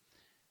speaking,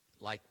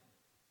 like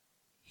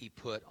he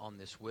put on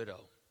this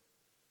widow.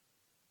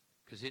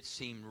 Because it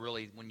seemed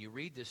really, when you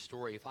read this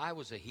story, if I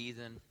was a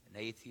heathen, an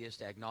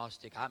atheist,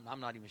 agnostic, I'm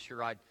not even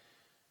sure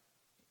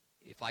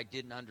if I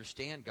didn't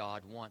understand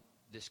God, want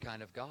this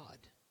kind of God.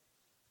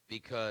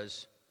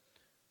 Because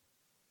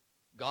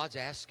God's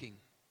asking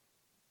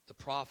the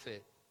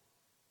prophet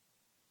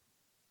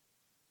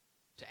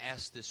to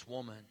ask this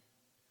woman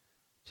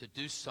to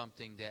do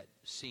something that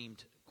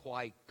seemed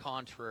quite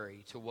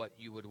contrary to what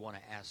you would want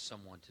to ask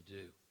someone to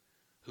do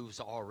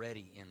who's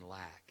already in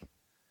lack.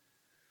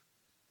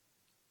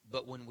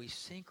 But when we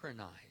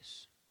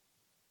synchronize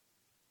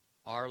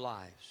our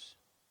lives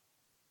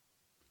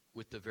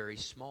with the very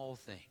small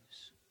things,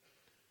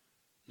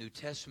 New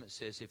Testament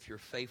says if you're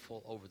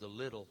faithful over the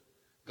little,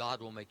 God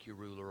will make you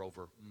ruler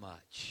over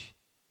much.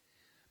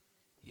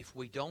 If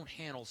we don't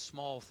handle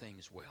small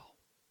things well,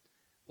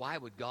 why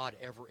would God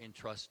ever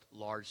entrust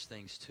large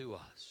things to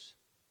us?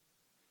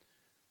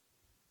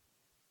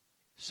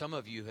 Some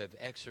of you have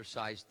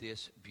exercised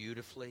this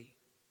beautifully,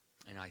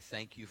 and I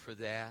thank you for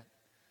that.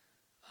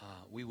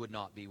 We would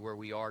not be where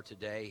we are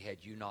today had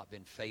you not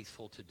been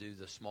faithful to do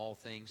the small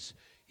things.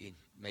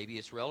 Maybe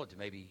it's relative.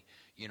 Maybe,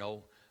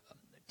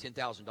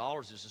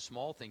 $10,000 is a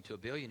small thing to a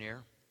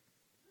billionaire.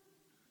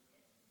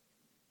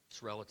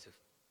 It's relative.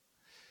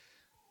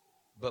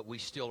 But we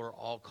still are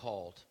all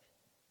called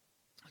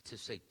to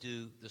say,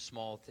 do the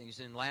small things.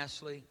 And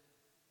lastly,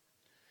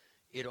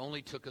 it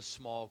only took a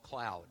small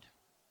cloud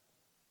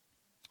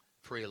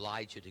for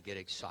Elijah to get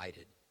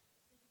excited.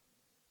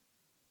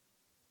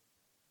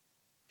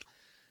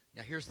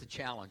 Now here's the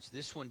challenge.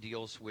 This one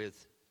deals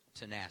with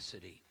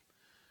tenacity.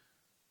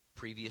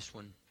 Previous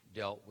one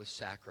dealt with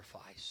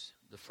sacrifice.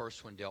 The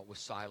first one dealt with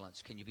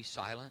silence. Can you be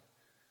silent?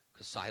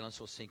 Because silence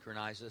will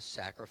synchronize us.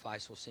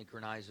 Sacrifice will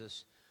synchronize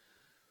us.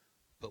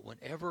 But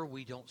whenever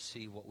we don't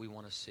see what we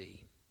want to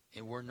see,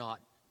 and we're not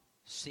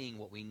seeing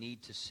what we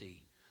need to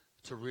see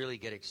to really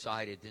get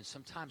excited, then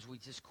sometimes we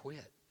just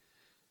quit.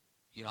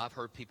 I've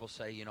heard people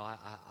say,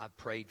 I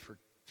prayed for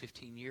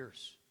 15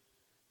 years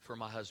for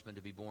my husband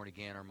to be born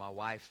again, or my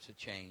wife to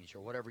change,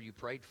 or whatever you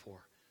prayed for.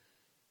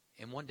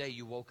 And one day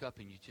you woke up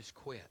and you just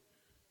quit.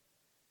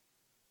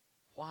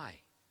 Why?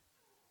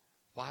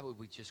 Why would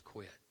we just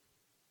quit?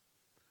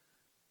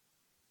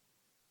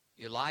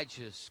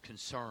 Elijah's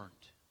concerned.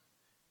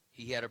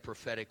 He had a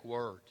prophetic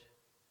word.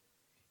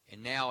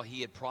 And now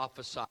he had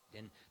prophesied.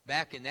 And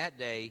back in that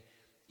day,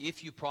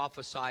 if you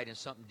prophesied and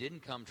something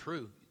didn't come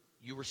true,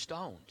 you were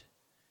stoned.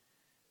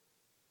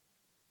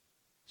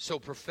 So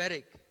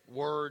prophetic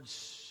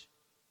words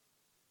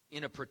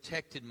in a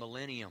protected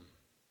millennium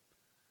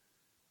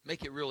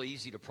make it real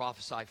easy to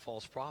prophesy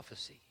false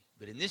prophecy.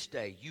 But in this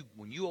day,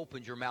 when you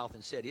opened your mouth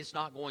and said, it's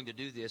not going to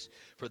do this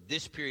for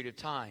this period of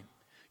time,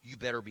 you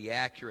better be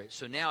accurate.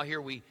 So now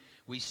here we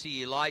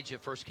see Elijah,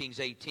 1 Kings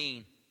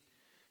 18.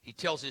 He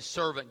tells his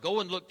servant, go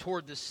and look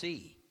toward the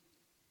sea.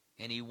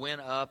 And he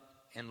went up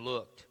and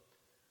looked.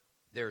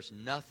 There's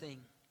nothing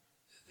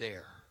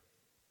there.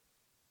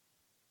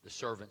 The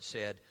servant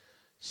said,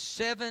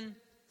 7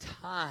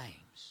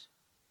 times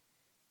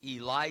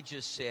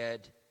Elijah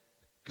said,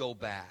 go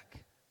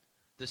back.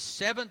 The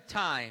 7th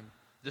time,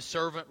 the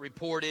servant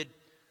reported,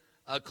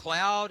 a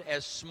cloud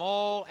as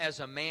small as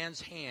a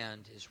man's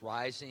hand is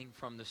rising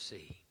from the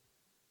sea.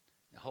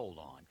 Now, hold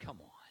on, come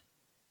on.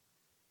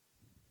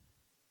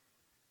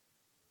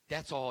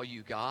 That's all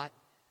you got?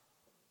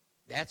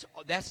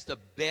 That's the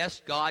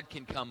best God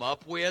can come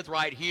up with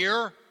right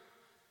here.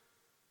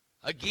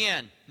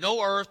 Again,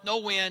 no earth, no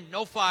wind,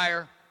 no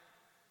fire,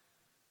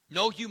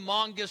 no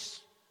humongous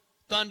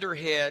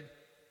thunderhead,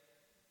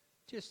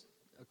 just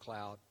a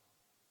cloud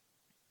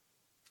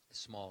as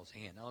small as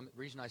hand. Now, the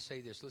reason I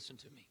say this, listen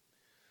to me.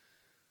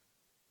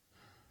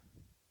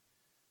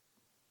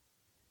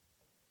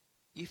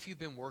 If you've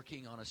been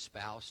working on a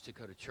spouse to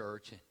go to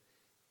church and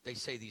they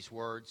say these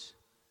words,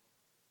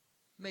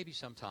 maybe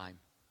sometime,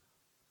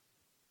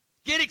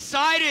 get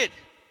excited.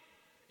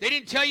 They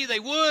didn't tell you they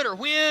would or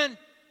when,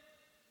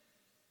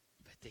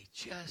 but they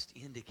just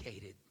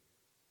indicated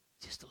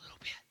just a little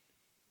bit.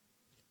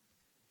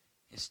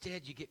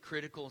 Instead, you get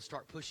critical and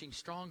start pushing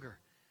stronger.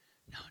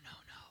 No.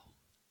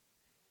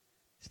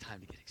 It's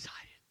time to get excited.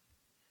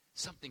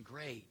 Something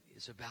great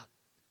is about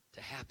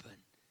to happen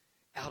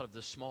out of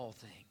the small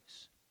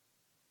things.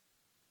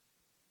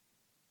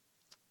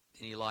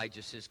 And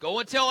Elijah says, go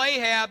and tell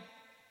Ahab,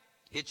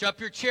 hitch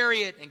up your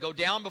chariot and go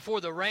down before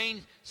the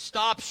rain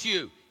stops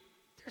you.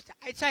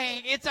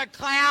 It's a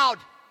cloud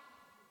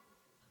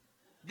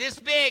this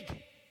big.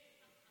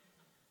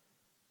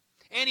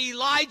 And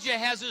Elijah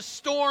has a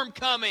storm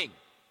coming.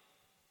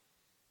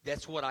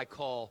 That's what I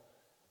call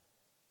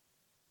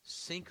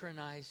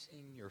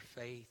synchronizing your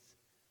faith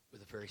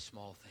with a very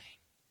small thing.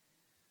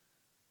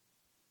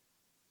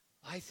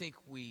 I think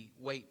we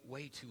wait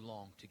way too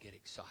long to get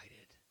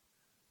excited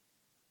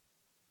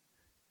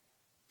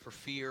for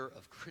fear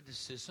of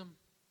criticism,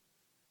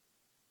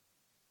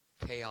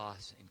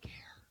 chaos, and care.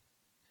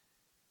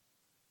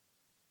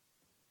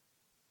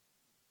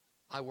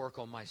 I work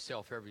on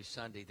myself every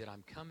Sunday that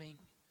I'm coming.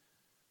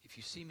 If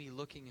you see me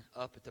looking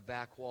up at the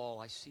back wall,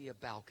 I see a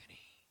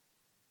balcony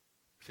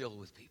filled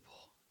with people.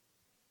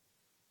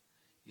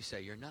 You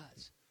say, you're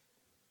nuts.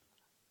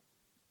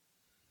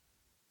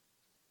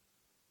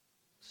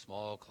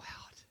 Small cloud.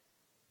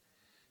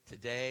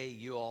 Today,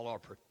 you all are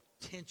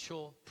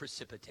potential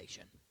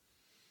precipitation.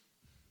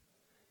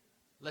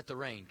 Let the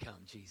rain come,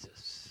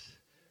 Jesus.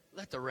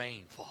 Let the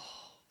rain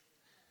fall.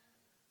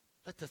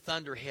 Let the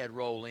thunderhead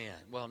roll in.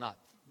 Well, not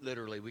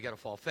literally. We got a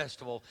fall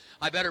festival.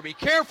 I better be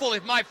careful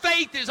if my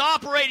faith is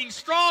operating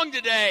strong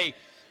today.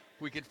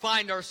 We could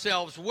find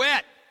ourselves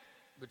wet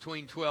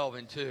between 12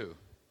 and 2.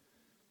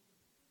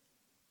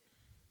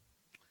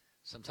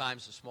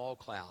 Sometimes a small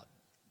cloud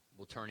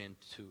will turn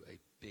into a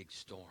big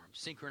storm.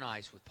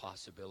 Synchronized with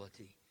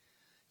possibility.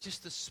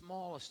 Just the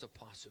smallest of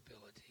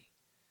possibility.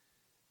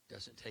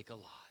 Doesn't take a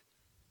lot.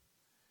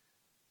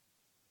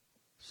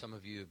 Some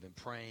of you have been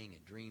praying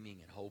and dreaming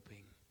and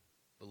hoping,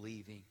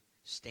 believing,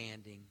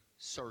 standing,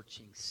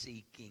 searching,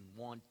 seeking,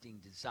 wanting,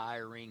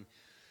 desiring,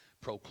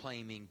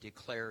 proclaiming,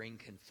 declaring,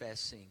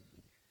 confessing.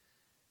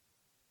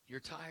 You're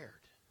tired.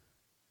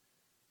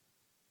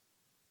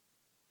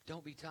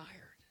 Don't be tired.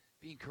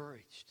 Be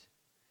encouraged.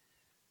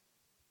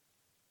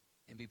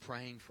 And be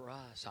praying for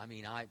us. I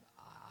mean,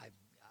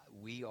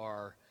 we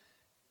are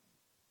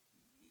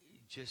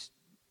just,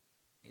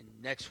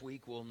 next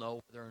week we'll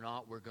know whether or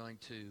not we're going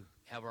to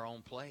have our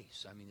own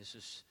place. I mean, this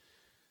is,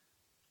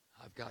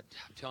 I'm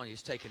telling you,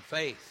 it's taken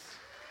faith.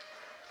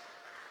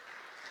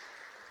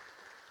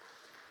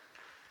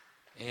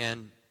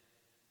 And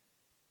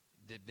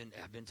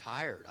I've been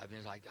tired. I've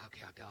been like,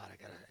 okay, God,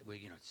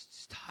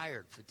 it's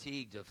tired,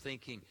 fatigued of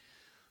thinking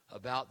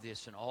about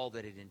this and all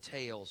that it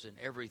entails and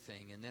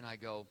everything. And then I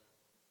go,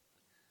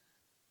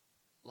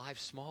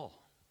 life's small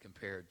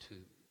compared to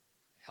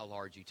how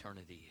large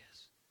eternity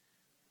is.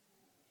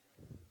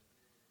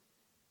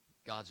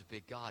 God's a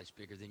big God. He's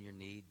bigger than your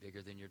need,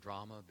 bigger than your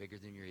drama, bigger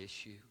than your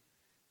issue,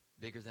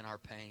 bigger than our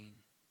pain,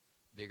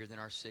 bigger than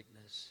our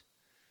sickness.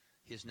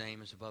 His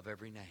name is above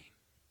every name.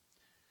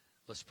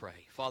 Let's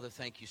pray. Father,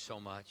 thank you so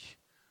much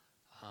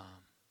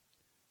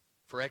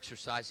for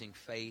exercising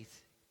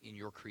faith in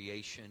your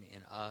creation,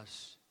 in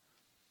us.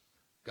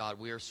 God,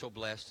 we are so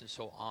blessed and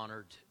so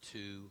honored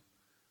to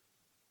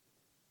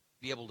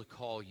be able to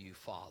call you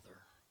Father.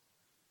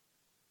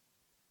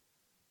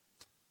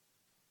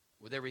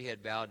 With every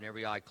head bowed and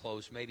every eye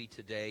closed, maybe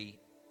today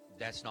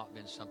that's not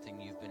been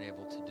something you've been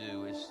able to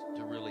do, is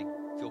to really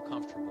feel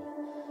comfortable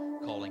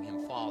calling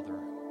him Father.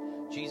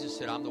 Jesus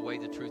said, I'm the way,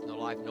 the truth, and the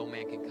life. No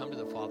man can come to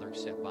the Father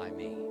except by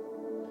me.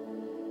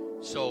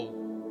 So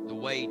the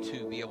way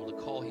to be able to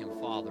call him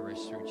Father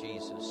is through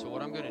Jesus. So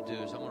what I'm going to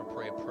do is I'm going to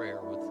pray a prayer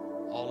with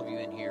all of you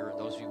in here and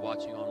those of you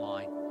watching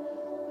online.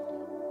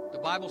 The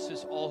Bible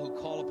says all who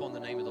call upon the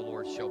name of the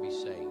Lord shall be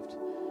saved.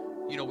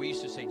 You know, we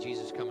used to say,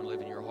 Jesus, come and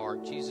live in your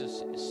heart.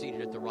 Jesus is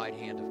seated at the right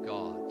hand of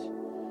God.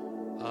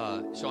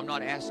 So I'm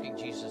not asking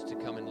Jesus to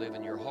come and live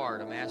in your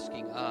heart. I'm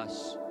asking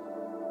us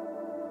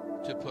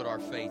to put our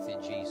faith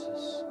in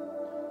Jesus.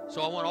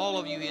 So I want all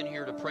of you in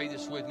here to pray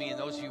this with me, and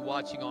those of you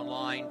watching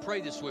online,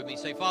 pray this with me.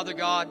 Say, Father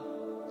God,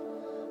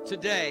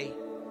 today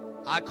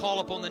I call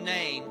upon the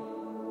name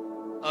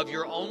of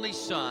your only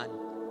Son,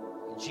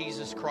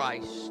 Jesus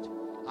Christ.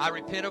 I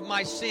repent of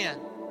my sin,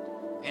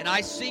 and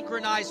I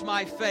synchronize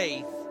my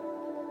faith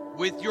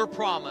with your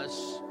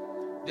promise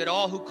that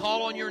all who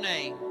call on your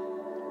name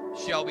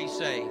shall be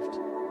saved.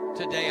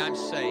 Today I'm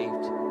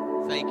saved.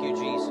 Thank you,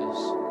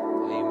 Jesus.